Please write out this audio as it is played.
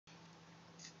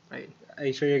Are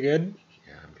you sure you're good?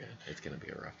 Yeah, I'm good. It's gonna be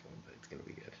a rough one, but it's gonna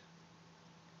be good.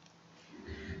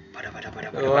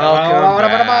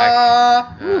 Welcome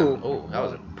back. Ooh. Oh, that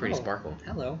was a pretty Oh, sparkle.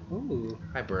 Hello. Ooh.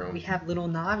 Hi, Broom. We have little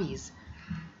Navis.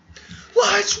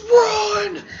 Let's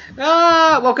run!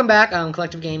 Welcome back.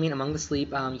 Collective Gaming, Among the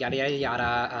Sleep. Yada yada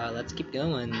yada. Let's keep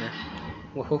going.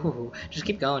 Whoa. Just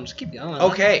keep going. Just keep going.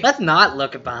 Okay. Let's not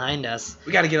look behind us.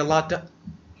 We gotta get a lot done.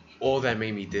 Oh, that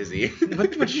made me dizzy.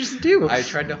 What did you just do? I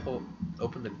tried to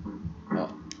open the.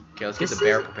 Oh. Okay, let's get This the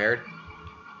bear is- prepared.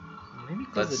 Maybe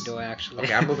close the door actually.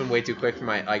 Okay, I'm moving way too quick for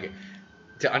my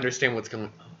to understand what's going.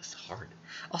 Oh, it's hard.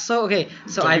 Also, okay,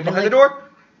 so Don't I've be been behind like,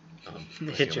 the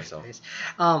door. hit your face.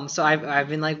 So I've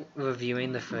been like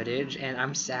reviewing the footage, and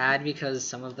I'm sad because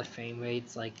some of the frame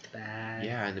rate's like bad.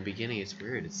 Yeah, in the beginning it's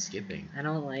weird. It's skipping. I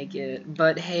don't like it,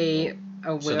 but hey,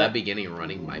 So that beginning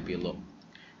running might be a little.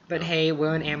 But hey,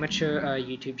 we're an amateur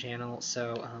YouTube channel,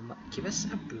 so give us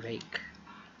a break.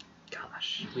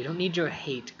 Gosh, we don't need your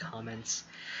hate comments.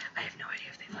 I have no idea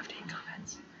if they left hate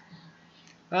comments.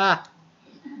 Ah,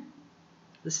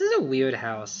 this is a weird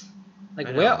house. Like,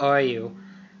 I know. where are you?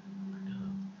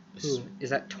 This is- Ooh, is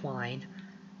that twine?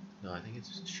 No, I think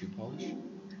it's shoe polish.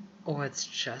 Or it's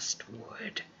just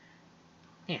wood.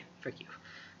 Yeah, frick you.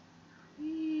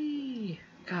 Whee.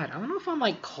 God, I don't know if I'm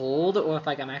like cold or if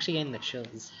like I'm actually getting the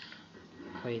chills.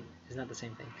 Wait, isn't that the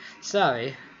same thing?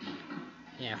 Sorry.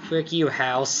 Yeah, frick you,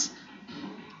 house.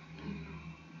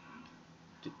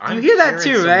 I'm hear that hearing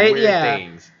too, some right? weird Yeah.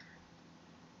 Things.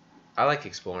 I like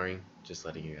exploring. Just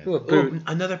letting you guys. Ooh, a boot.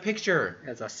 Another picture.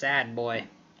 That's a sad boy.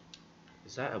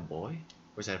 Is that a boy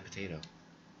or is that a potato?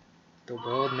 The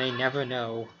world may never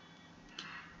know.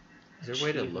 Is there a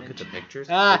way to look at the pictures?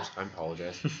 Ah. Oops, I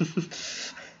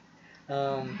apologize.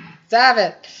 Stop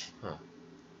it! Huh.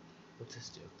 What's this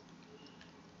do?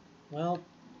 Well,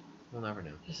 We'll never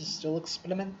know. this is still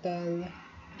experimental.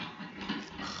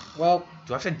 Well,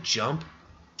 Do I have to jump?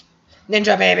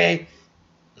 ninja baby!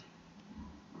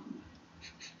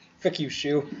 Frick you,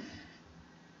 shoe.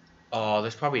 Oh,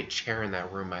 there's probably a chair in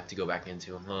that room I have to go back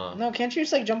into, huh? No, can't you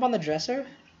just like jump on the dresser?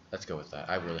 Let's go with that.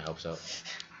 I really hope so.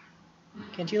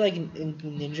 Can't you like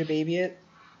ninja baby it?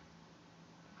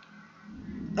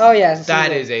 Oh yeah,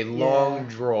 That is a long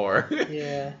drawer.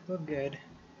 Yeah, we're good.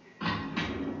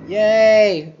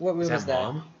 Yay! What room Is is that that?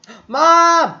 mom?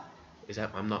 Mom! Is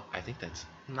that I'm not? I think that's.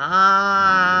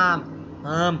 Mom.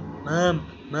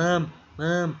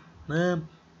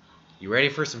 You ready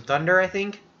for some thunder? I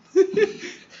think.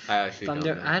 I actually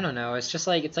Thunder. don't know. I don't know. It's just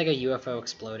like it's like a UFO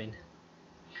exploding.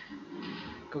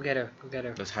 Go get her. Go get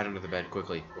her. Let's hide under the bed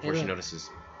quickly before Hey, she look. notices.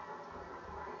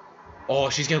 Oh,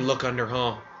 she's gonna look under,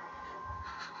 huh?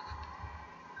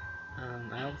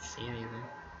 I don't see anything.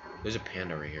 There's a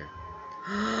panda right here.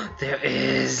 There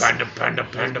is. Panda,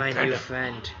 Here's my new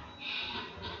friend.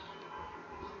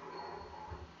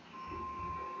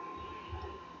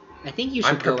 I think you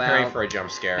I'm should go preparing out. for a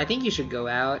jump scare. I think you should go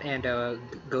out and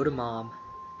go to mom.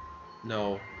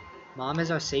 No. Mom is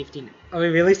our safety. Are we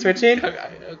really switching?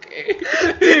 Okay.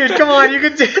 Dude, come on, you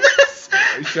can do this.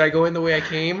 Should I go in the way I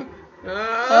came?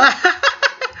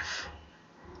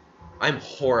 I'm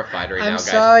horrified right now, I'm guys.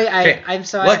 sorry. Okay, I'm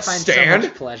sorry. let's I find stand. so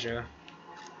much pleasure.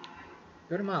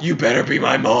 Go to mom. You better be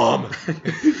my mom.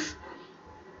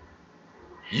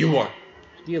 You are.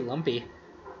 You lumpy.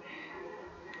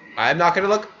 I'm not gonna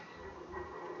look.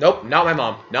 Nope, not my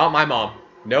mom. Not my mom.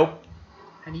 Nope.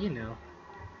 How do you know?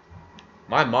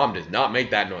 My mom does not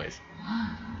make that noise.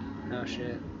 Oh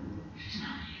shit.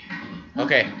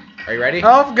 Okay, are you ready?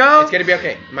 Oh, go. It's gonna be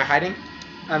okay. Am I hiding?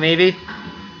 Maybe.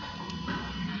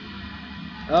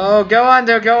 Oh, go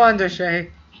under, Shay.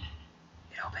 It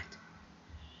opened.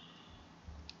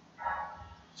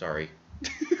 Sorry.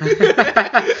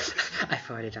 I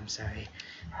farted. I'm sorry.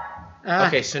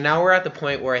 Okay, so now we're at the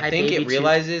point where I Hi, think baby it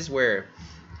realizes where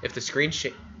if the screen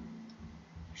shakes,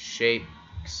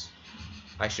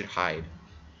 I should hide.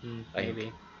 Maybe.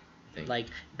 I think. Like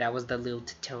that was the little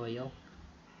tutorial.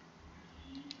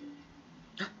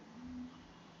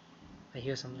 I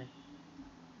hear something.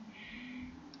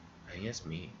 I think it's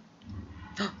me.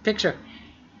 Picture.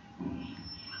 You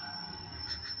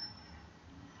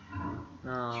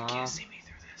Aww. can't see me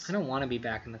through this. I don't want to be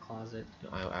back in the closet. No,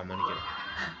 I'm gonna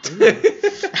get Ooh.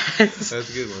 it. That's a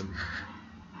good one.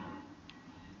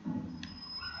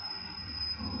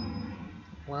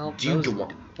 Well, Do you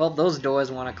go? those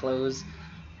doors want to close.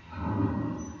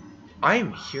 I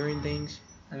am hearing things.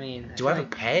 I mean, Do I have a feel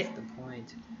like pet? That's the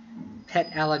point.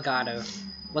 Pet alligator.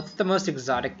 What's the most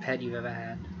exotic pet you've ever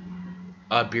had?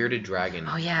 A bearded dragon.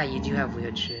 Oh yeah, you do have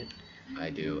weird shit. I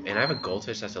do. And I have a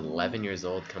goldfish that's 11 years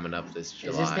old coming up this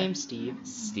July. Is his name Steve?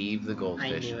 Steve the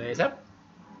goldfish. I knew it. Is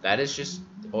that is just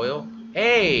oil?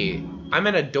 Hey! I'm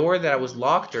at a door that was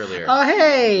locked earlier. Oh,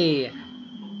 hey!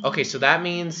 Okay, so that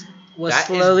means... Was that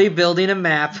slowly building a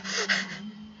map.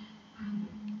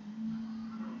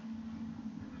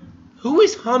 Who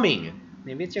is humming?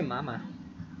 Maybe it's your mama.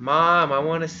 Mom, I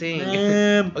want to sing.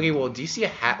 Mom. Okay, well, do you see a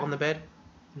hat on the bed?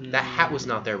 That hat was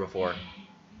not there before.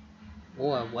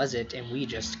 Or was it, and we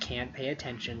just can't pay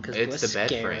attention because It's we're the bed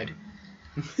scared.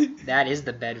 frame. That is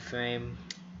the bed frame.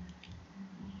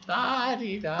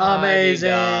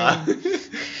 Amazing.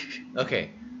 Okay,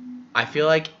 I feel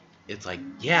like it's like,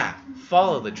 yeah,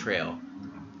 follow the trail.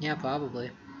 Yeah, probably.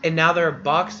 And now there are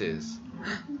boxes.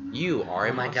 You are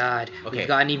Oh my god, Okay. we've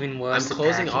gotten even worse. I'm at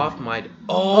closing packing. off my...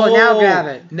 Oh, now grab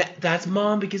it. That's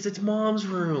Mom because it's Mom's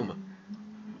room.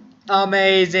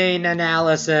 Amazing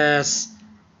analysis.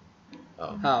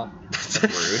 Oh, Oh. that's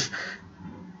rude.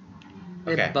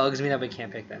 Okay. It bugs me that we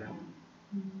can't pick that up.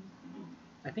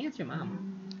 I think it's your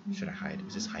mom. Should I hide?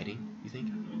 Is this hiding, you think?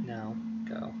 No,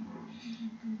 go.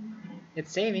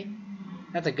 It's saving.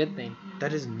 That's a good thing.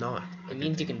 That is not. It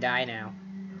means you can die now.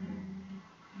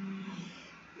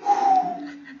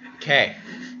 Okay.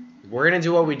 We're going to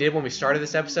do what we did when we started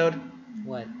this episode.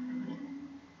 What?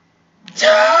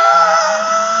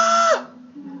 I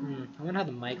wonder how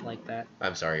the mic like that.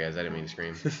 I'm sorry, guys. I didn't mean to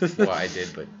scream. Well, I did,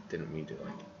 but didn't mean to.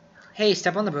 Hey,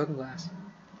 step on the broken glass.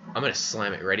 I'm going to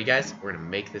slam it. Ready, guys? We're going to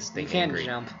make this thing You can't angry.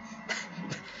 jump.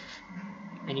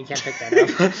 And you can't pick that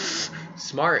up.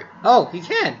 Smart. Oh, you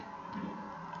can.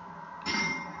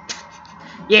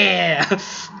 Yeah.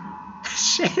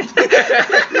 Shit.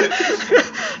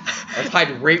 Let's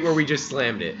hide right where we just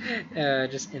slammed it.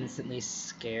 Just instantly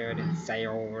scared and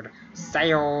Scared.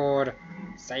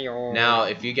 Now,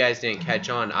 if you guys didn't catch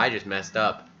on, I just messed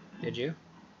up. Did you?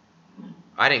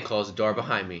 I didn't close the door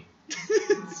behind me.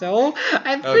 So?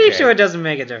 I'm pretty Okay. sure it doesn't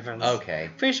make a difference. Okay.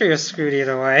 Pretty sure you're screwed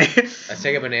either way. Let's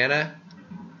take a banana.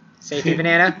 Safety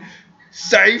banana.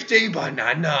 Safety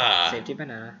banana. Safety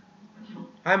banana.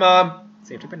 Hi, Mom.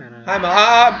 Safety banana. Hi,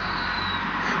 Mom.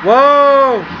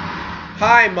 Whoa!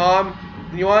 Hi, Mom.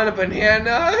 You want a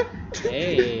banana?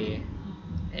 Hey.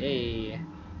 Hey.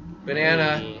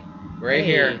 Banana. Hey. Right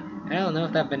Hey. here. I don't know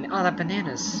if that that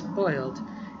banana's spoiled.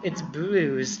 It's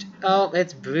bruised. Oh,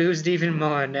 it's bruised even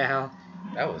more now.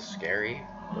 That was scary,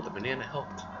 but the banana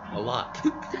helped a lot.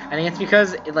 I think it's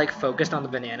because it like focused on the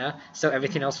banana, so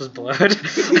everything else was blurred. Where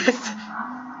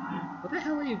the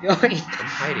hell are you going? I'm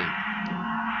hiding.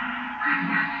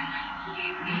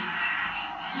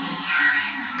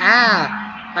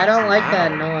 Ah! I don't like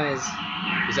that noise.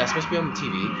 Is that supposed to be on the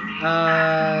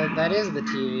TV? That is the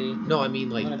TV. No, I mean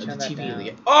like I'm the gonna turn that TV in the down.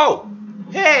 game. Oh!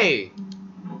 Hey!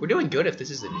 We're doing good if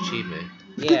this is an achievement.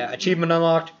 Yeah, achievement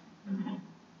unlocked.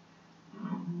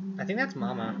 I think that's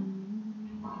Mama.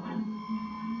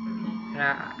 And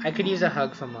I could use a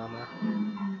hug from Mama.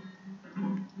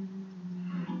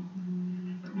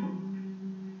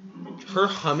 Her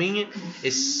humming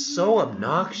is so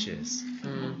obnoxious.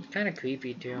 Kind of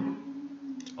creepy too.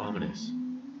 It's ominous.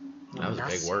 That was a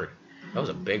That's- big word. That was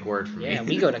a big word for me. Yeah,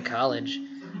 we go to college.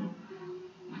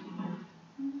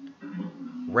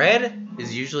 Red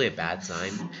is usually a bad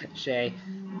sign. Shay,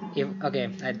 okay,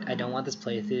 I don't want this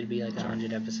playthrough to be like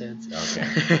 100 episodes. Okay.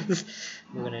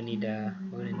 we're gonna need to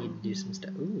do some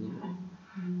stuff. Ooh,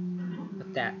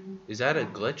 what's that? Is that a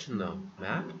glitch in the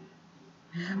map?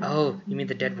 Oh, you mean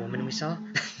the dead woman we saw?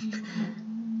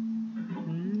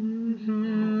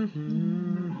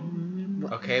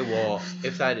 Okay, well,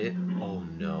 if that is... Oh,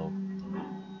 no.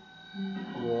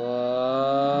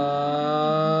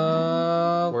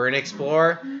 Whoa! We're an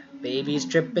explorer Baby's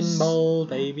tripping balls,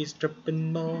 baby's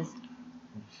tripping balls.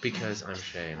 because I'm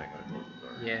Shay and I gotta close the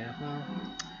door. Yeah, well,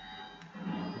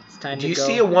 it's time Do to you go.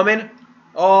 see a woman?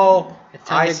 Oh, It's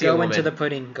time I to see a go woman. into the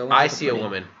pudding. Go into I the see a pudding.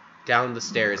 woman down the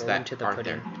stairs Go that into the aren't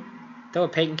pudding. there. Throw a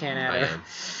paint can at I her. am.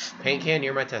 Paint can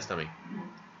near my test dummy.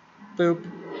 Boop.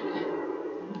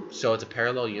 So it's a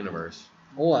parallel universe.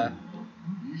 Or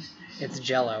it's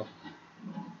Jello.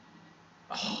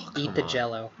 Oh, Eat come the on.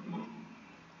 Jello.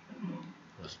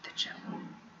 Eat the Jello.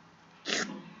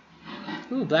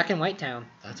 Ooh, Black and White Town.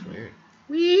 That's weird.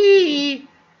 Whee!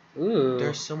 Ooh.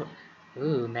 There's so much.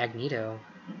 Ooh, Magneto.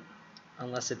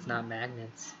 Unless it's not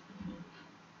magnets.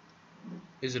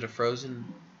 Is it a frozen?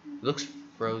 It looks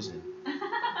frozen.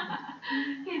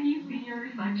 Can you see your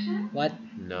reflection? What?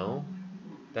 No,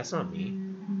 that's not me.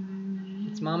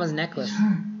 It's Mama's necklace.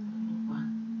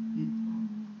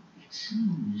 It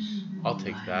seems I'll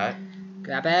take that.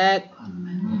 Grab it. a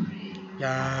memory.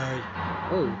 Yay.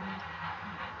 Ooh.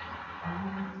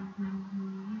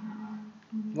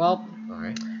 Well,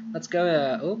 Alright. let's go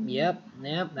to. Oh, yep.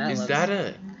 That Is looks. that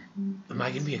a... Am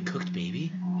I gonna be a cooked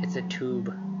baby? It's a tube.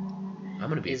 I'm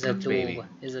gonna be Is a a cooked tube. baby.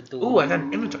 Is a tube. Ooh, I got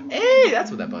an inventory. Hey,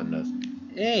 that's what that button does.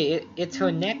 Hey, it's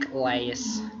her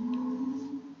necklace.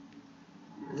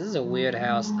 This is a weird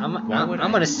house. I'm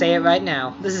gonna say it right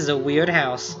now. This is a weird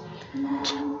house.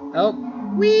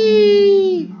 Oh,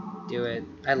 wee! Do it.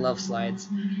 I love slides.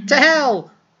 To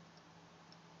hell!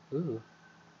 Ooh.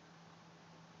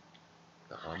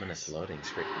 The ominous loading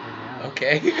screen. I know.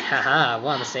 Okay. Haha,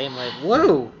 we're on the same like.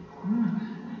 Woo!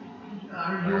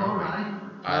 Are you alright?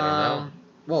 I don't know.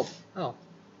 Whoa. Oh.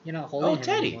 You're not holding him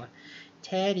Teddy. anymore.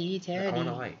 Teddy. I want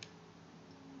a light.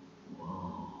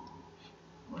 Whoa.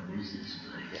 What is this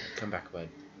place? Yeah, come back, bud.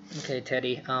 Okay,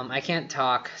 Teddy. I can't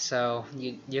talk, so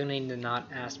you need to not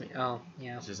ask me. Oh,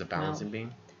 yeah. Is this a balancing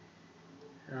beam?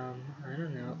 I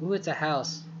don't know. Ooh, it's a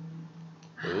house.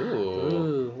 Ooh.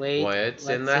 Ooh, wait. What's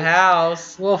in let's the see.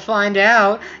 house? We'll find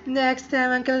out next time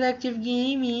on Collective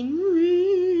Gaming.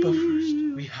 Woo.